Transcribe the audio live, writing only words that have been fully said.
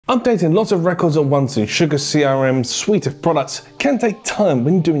Updating lots of records at once in SugarCRM's suite of products can take time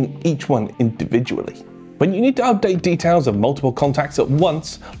when doing each one individually. When you need to update details of multiple contacts at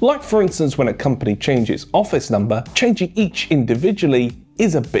once, like for instance when a company changes office number, changing each individually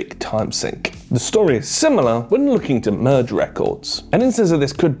is a big time sink. The story is similar when looking to merge records. An instance of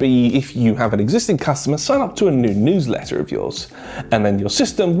this could be if you have an existing customer sign up to a new newsletter of yours, and then your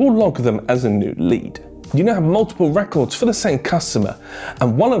system will log them as a new lead. You now have multiple records for the same customer,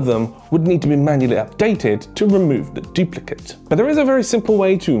 and one of them would need to be manually updated to remove the duplicate. But there is a very simple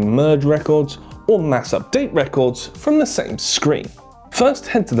way to merge records or mass update records from the same screen. First,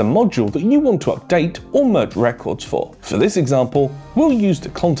 head to the module that you want to update or merge records for. For this example, we'll use the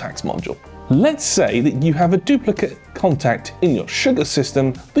contacts module. Let's say that you have a duplicate contact in your Sugar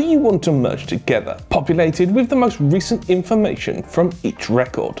system that you want to merge together, populated with the most recent information from each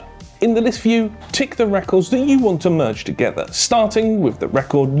record. In the list view, tick the records that you want to merge together, starting with the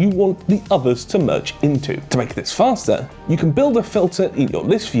record you want the others to merge into. To make this faster, you can build a filter in your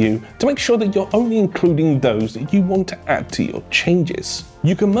list view to make sure that you're only including those that you want to add to your changes.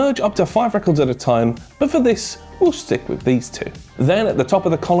 You can merge up to 5 records at a time, but for this, we'll stick with these 2. Then at the top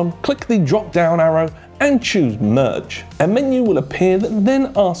of the column, click the drop-down arrow and choose Merge. A menu will appear that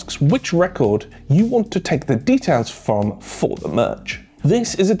then asks which record you want to take the details from for the merge.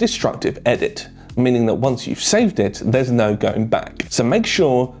 This is a destructive edit, meaning that once you've saved it, there's no going back. So make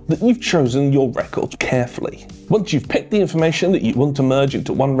sure that you've chosen your records carefully. Once you've picked the information that you want to merge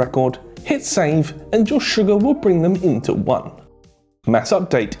into one record, hit save and your Sugar will bring them into one. Mass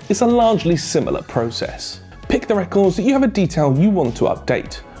update is a largely similar process. Pick the records that you have a detail you want to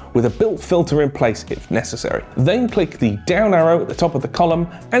update, with a built filter in place if necessary. Then click the down arrow at the top of the column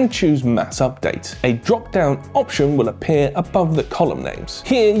and choose Mass Update. A drop-down option will appear above the column names.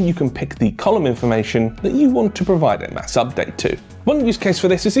 Here you can pick the column information that you want to provide a mass update to. One use case for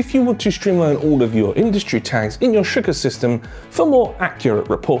this is if you want to streamline all of your industry tags in your Sugar system for more accurate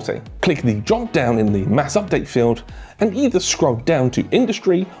reporting. Click the drop down in the Mass Update field and either scroll down to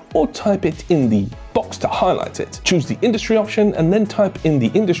Industry or type it in the box to highlight it. Choose the industry option and then type in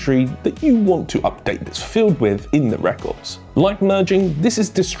the industry that you want to update this field with in the records. Like merging, this is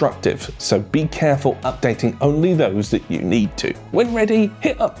destructive, so be careful updating only those that you need to. When ready,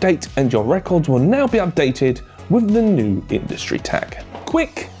 hit update and your records will now be updated with the new industry tag.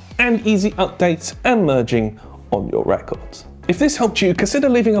 Quick and easy updates and merging on your records. If this helped you, consider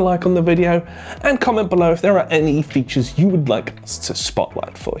leaving a like on the video and comment below if there are any features you would like us to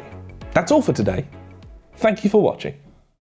spotlight for you. That's all for today. Thank you for watching.